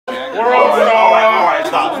World star. All right,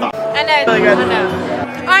 stop. I know. Really good.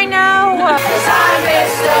 I know. 'Cause I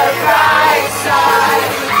miss the bright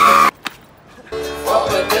side of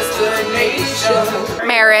a destination.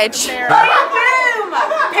 Marriage. Boom!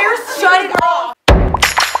 Paris, shut it off.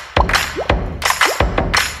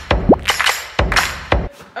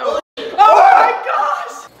 Oh my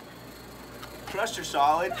gosh! Crushed or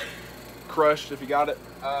solid? Crushed, if you got it.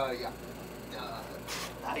 Yeah.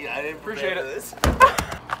 I didn't Appreciate it. this.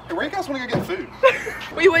 Hey, where you guys want to go get food?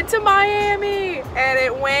 We went to Miami and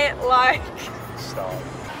it went like. Stop.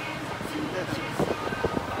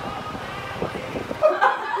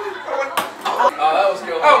 Oh, that was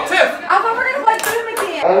good. Oh, Tiff! I thought we were gonna play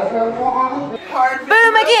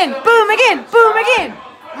Boom again. Boom again. Boom again. Boom again.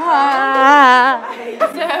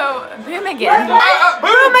 So boom again.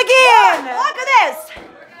 Boom again. Look at this.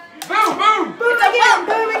 Boom, boom! Boom again.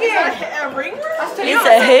 Boom again. A ring? It's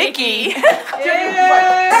a hickey. It's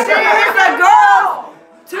a girl.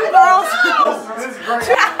 Two girls.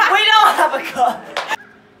 We don't have a cup.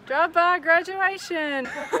 Drop by graduation.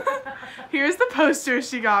 Here's the poster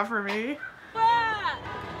she got for me.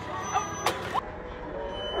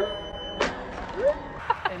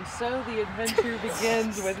 And so the adventure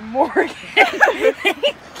begins with Morgan.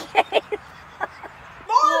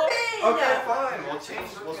 Okay, fine.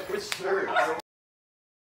 We'll switch shirts.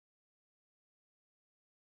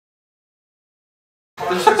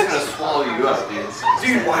 This shit's gonna swallow you up, dude.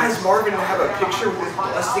 Dude, why does Marvin have a picture with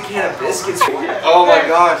us a can of biscuits? Oh my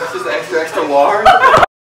gosh, this is extra large.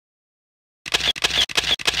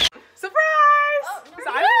 Surprise!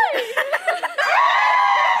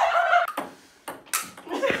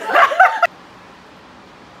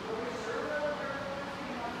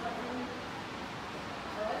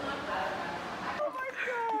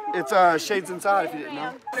 It's Shades Inside, if you didn't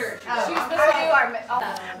know.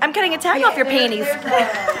 I'm cutting a tag off your panties. Woo!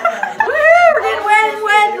 We're getting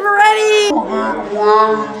wet, ready.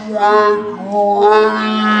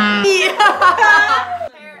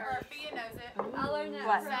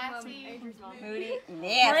 Moody,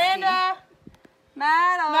 nasty. Miranda,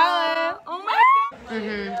 Madeline. Oh my God.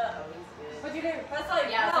 What'd you do? That's like,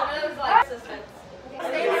 yeah, some of those like suspense.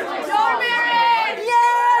 You're married!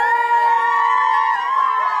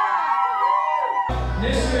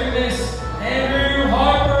 Mr. and Miss Andrew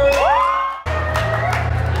Harper.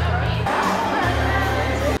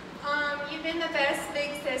 You've been the best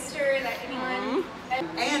big sister that anyone.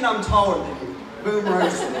 And I'm taller than you. Boom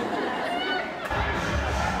roast.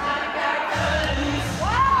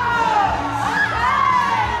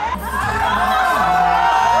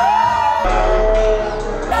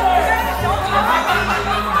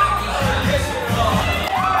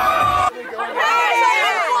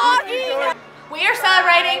 We are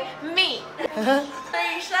celebrating me.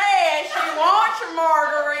 She said she wants a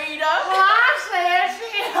margarita. Well, I said she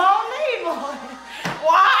don't need one.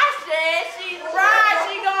 Well, I said she's right,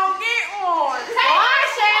 she gonna get one. Well, I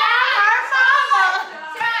said I'm her mama.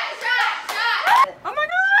 Shot. Oh my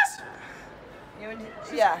gosh!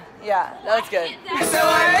 Yeah, that's good. So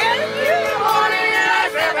I get you in the morning and I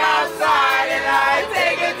step outside and I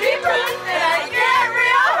take a deep breath and I get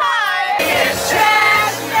real high. It's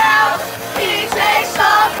trash now. He takes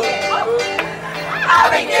off. I've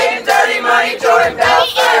been getting dirty money, Jordan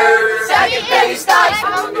Belfort. Second base stocks.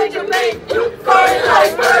 I'm going to make you going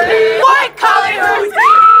like birdie. White collar routine.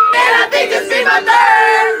 And I think this is my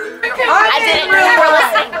third. I didn't really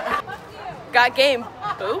listen. Got game.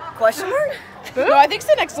 Boo? Question mark? Boo? No, I think it's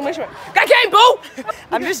an exclamation mark. Got game, boo!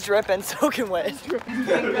 I'm just dripping, soaking wet. You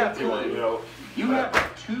have two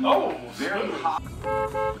very hot.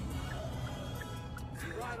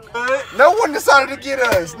 No one decided to get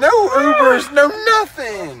us. No Ubers, no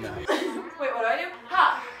nothing. Wait, what do I do?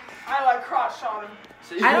 Ha! I like crotch on him.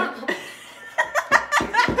 I don't.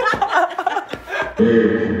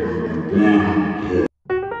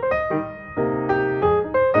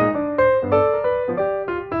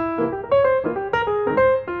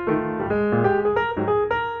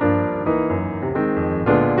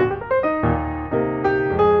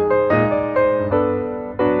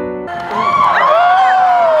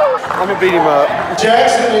 I'm gonna beat him up.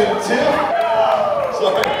 Jackson and Tim.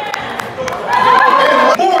 Sorry.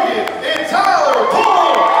 And Morgan and Tyler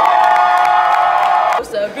Paul.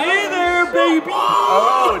 So be there, baby.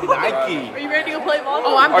 Oh, Nike. Are you ready to go play volleyball?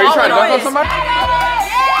 Oh, I'm Are you trying to balling dunk on ice. somebody?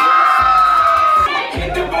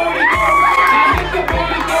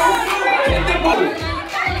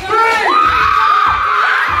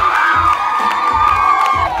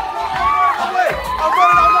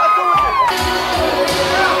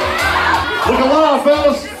 Look alive,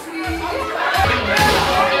 fellas.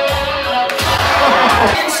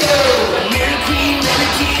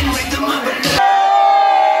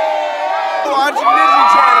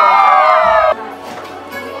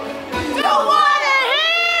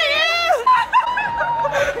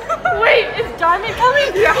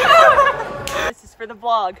 for the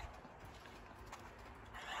vlog.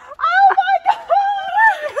 Oh my god!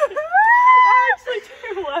 I actually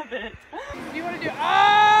do love it. You want to do?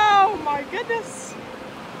 Oh my goodness!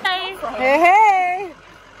 Hey. Hey, hey!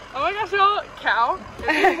 Oh my gosh, y'all, cow.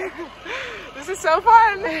 This is so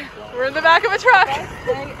fun. We're in the back of a truck. Best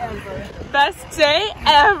day ever. Best day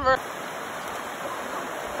ever.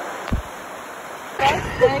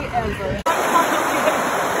 Best day ever.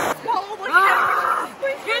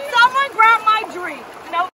 Can someone grab my drink?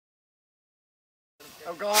 No.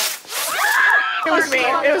 Oh God. It was me.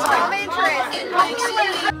 It was me.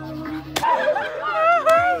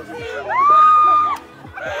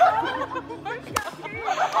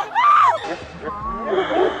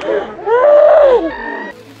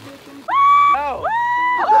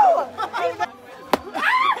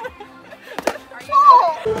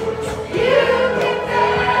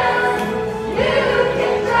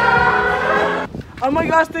 Oh my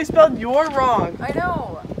gosh, they spelled "you're" wrong. I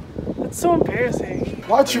know. That's so embarrassing.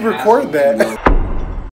 Why'd you record that?